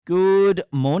Good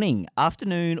morning,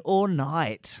 afternoon, or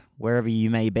night, wherever you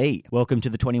may be. Welcome to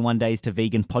the 21 Days to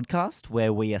Vegan podcast,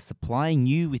 where we are supplying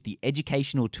you with the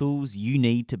educational tools you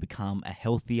need to become a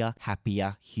healthier,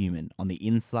 happier human on the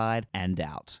inside and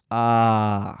out.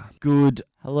 Good.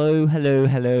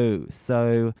 Hello.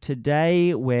 So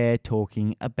today we're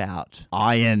talking about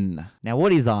iron. Now,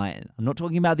 what is iron? I'm not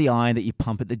talking about the iron that you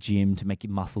pump at the gym to make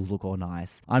your muscles look all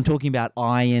nice. I'm talking about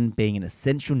iron being an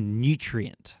essential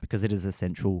nutrient because it is an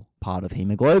essential part of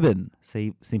hemoglobin.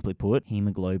 See, simply put,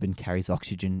 hemoglobin carries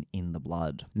oxygen in the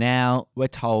blood. Now, we're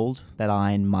told that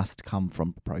iron must come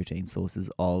from protein sources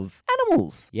of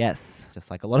animals. Yes, just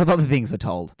like a lot of other things we're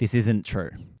told. This isn't true.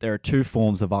 There are two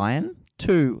forms of iron.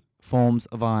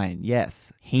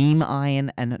 Yes. Heme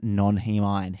iron and non-heme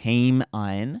iron. Heme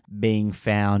iron being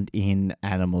found in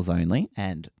animals only,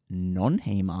 and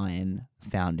non-heme iron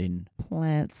found in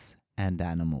plants and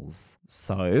animals.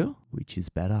 So, which is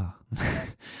better?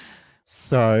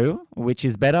 Which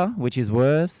is better? Which is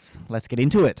worse? Let's get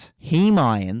into it. Heme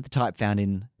iron, the type found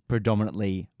in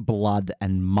predominantly blood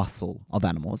and muscle of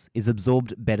animals, is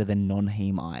absorbed better than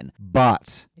non-heme iron,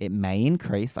 but it may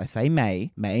increase,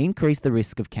 may increase the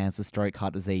risk of cancer, stroke,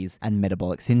 heart disease, and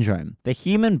metabolic syndrome. The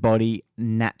human body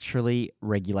naturally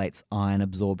regulates iron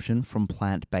absorption from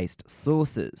plant-based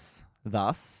sources.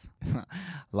 Thus, I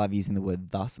love using the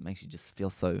word thus, it makes you just feel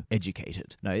so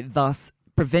educated. Thus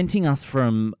preventing us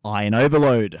from iron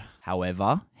overload.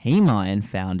 However, heme iron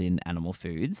found in animal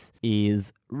foods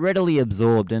is readily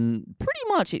absorbed and pretty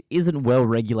much it isn't well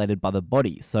regulated by the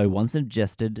body. So once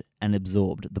ingested and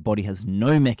absorbed, the body has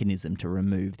no mechanism to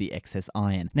remove the excess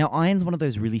iron. Now, iron's one of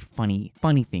those really funny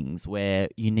things where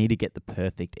you need to get the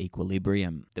perfect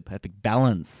equilibrium, the perfect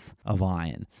balance of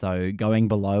iron. So going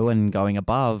below and going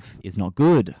above is not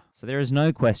good. So there is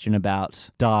no question about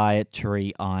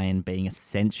dietary iron being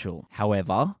essential.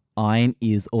 However, iron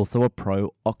is also a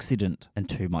pro-oxidant, and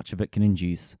too much of it can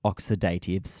induce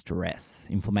oxidative stress,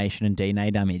 inflammation, and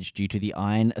DNA damage due to the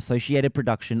iron-associated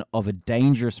production of a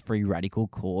dangerous free radical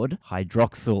called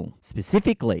hydroxyl.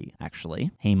 Specifically,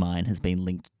 heme iron has been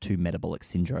linked to metabolic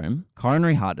syndrome,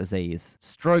 coronary heart disease,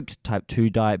 stroke, type 2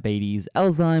 diabetes,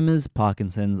 Alzheimer's,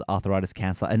 Parkinson's, arthritis,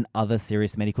 cancer, and other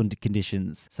serious medical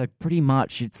conditions. So pretty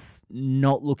much it's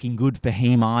not looking good for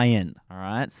heme iron, all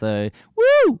right? So,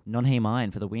 woo! Non-heme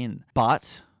iron for the win.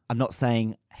 But I'm not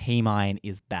saying heme iron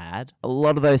is bad. A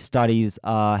lot of those studies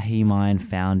are heme iron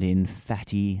found in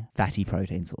fatty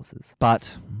protein sources.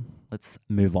 But let's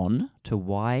move on to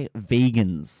why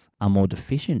vegans are more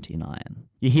deficient in iron.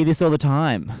 You hear this all the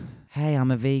time. Hey,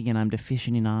 I'm a vegan, I'm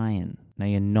deficient in iron. No,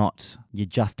 you're not. You're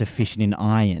just deficient in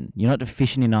iron. You're not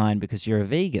deficient in iron because you're a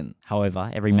vegan.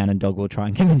 However, every man and dog will try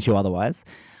and convince you otherwise.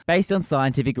 Based on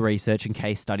scientific research and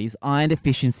case studies, iron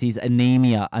deficiencies,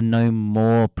 anemia are no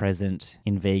more present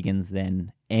in vegans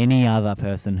than any other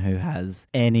person who has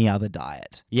any other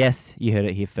diet. Yes, you heard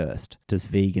it here first. Does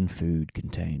vegan food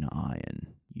contain iron?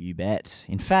 You bet.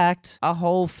 In fact, a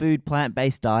whole food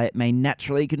plant-based diet may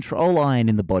naturally control iron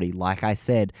in the body. Like I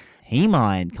said, heme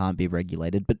iron can't be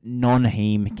regulated, but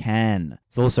non-heme can.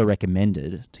 It's also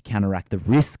recommended to counteract the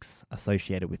risks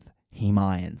associated with heme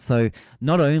iron. So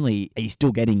not only are you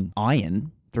still getting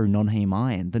iron through non-heme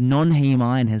iron, the non-heme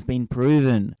iron has been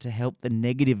proven to help the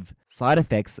negative side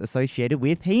effects associated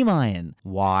with heme iron.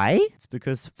 Why? It's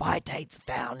because phytates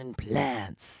found in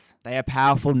plants. They are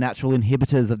powerful natural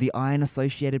inhibitors of the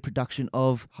iron-associated production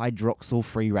of hydroxyl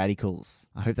free radicals.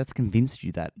 I hope that's convinced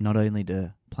you that not only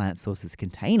do plant sources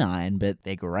contain iron, but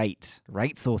they're great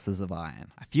sources of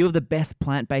iron. A few of the best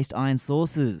plant-based iron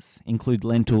sources include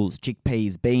lentils,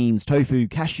 chickpeas, beans, tofu,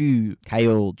 cashew,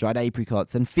 kale, dried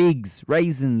apricots, and figs,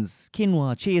 raisins,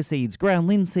 quinoa, chia seeds, ground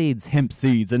linseeds, hemp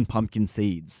seeds, and pumpkin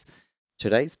seeds.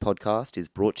 Today's podcast is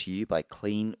brought to you by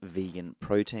Clean Vegan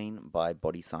Protein by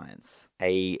Body Science,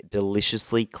 a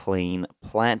deliciously clean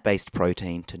plant-based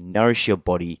protein to nourish your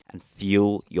body and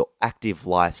fuel your active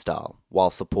lifestyle while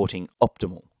supporting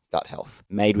optimal gut health.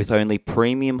 Made with only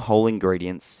premium whole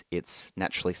ingredients, it's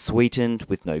naturally sweetened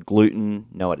with no gluten,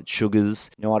 no added sugars,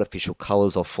 no artificial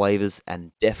colors or flavors,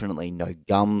 and definitely no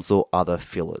gums or other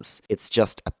fillers. It's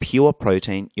just a pure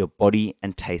protein your body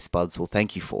and taste buds will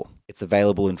thank you for. It's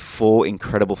available in 4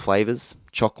 incredible flavors: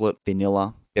 chocolate,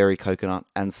 vanilla, berry coconut,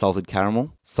 and salted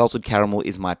caramel. Salted caramel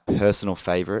is my personal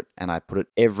favorite, and I put it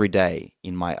every day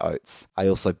in my oats. I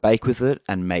also bake with it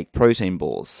and make protein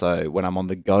balls, so when I'm on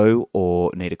the go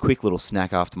or need a quick little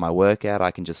snack after my workout,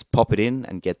 I can just pop it in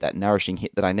and get that nourishing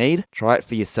hit that I need. Try it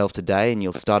for yourself today, and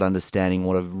you'll start understanding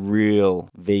what a real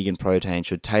vegan protein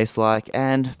should taste like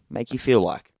and make you feel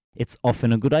like. It's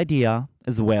often a good idea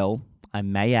as well, I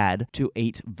may add, to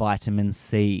eat vitamin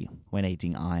C when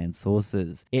eating iron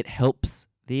sources. It helps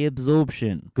the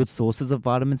absorption. Good sources of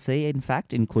vitamin C, in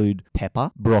fact, include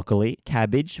pepper, broccoli,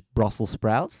 cabbage, Brussels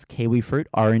sprouts, kiwi fruit,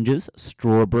 oranges,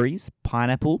 strawberries,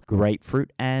 pineapple,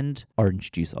 grapefruit, and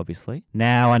orange juice, obviously.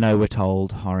 Now, I know we're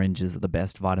told oranges are the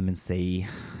best vitamin C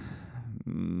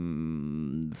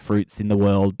fruits in the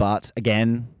world, but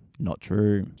again, not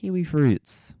true. Kiwi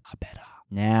fruits are better.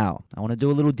 Now, I want to do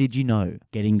a little did you know.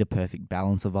 Getting the perfect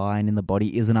balance of iron in the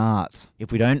body is an art.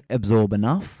 If we don't absorb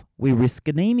enough, we risk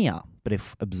anemia. But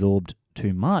if absorbed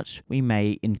too much, we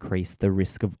may increase the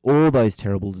risk of all those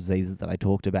terrible diseases that I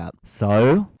talked about.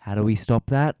 So, how do we stop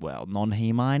that? Well,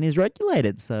 non-heme iron is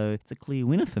regulated, so it's a clear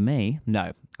winner for me.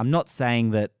 No, I'm not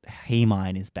saying that heme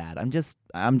iron is bad. I'm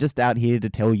just out here to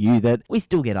tell you that we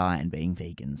still get iron being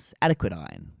vegans. Adequate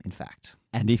iron, in fact.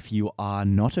 And if you are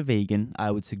not a vegan,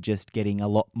 I would suggest getting a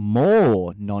lot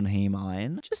more non-heme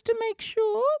iron just to make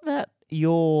sure that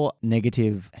your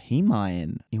negative heme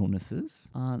iron illnesses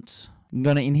aren't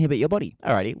going to inhibit your body.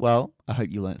 Alrighty, well, I hope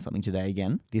you learned something today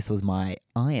again. This was my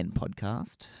iron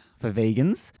podcast for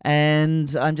vegans,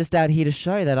 and I'm just out here to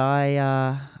show that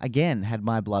I, again, had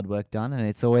my blood work done, and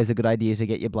it's always a good idea to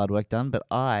get your blood work done, but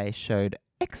I showed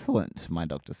excellent, my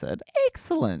doctor said,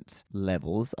 excellent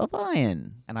levels of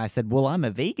iron. And I said, well, I'm a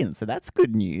vegan, so that's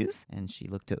good news. And she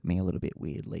looked at me a little bit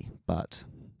weirdly, but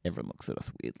everyone looks at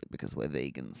us weirdly because we're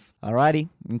vegans. Alrighty,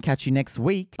 and catch you next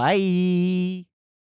week. Bye.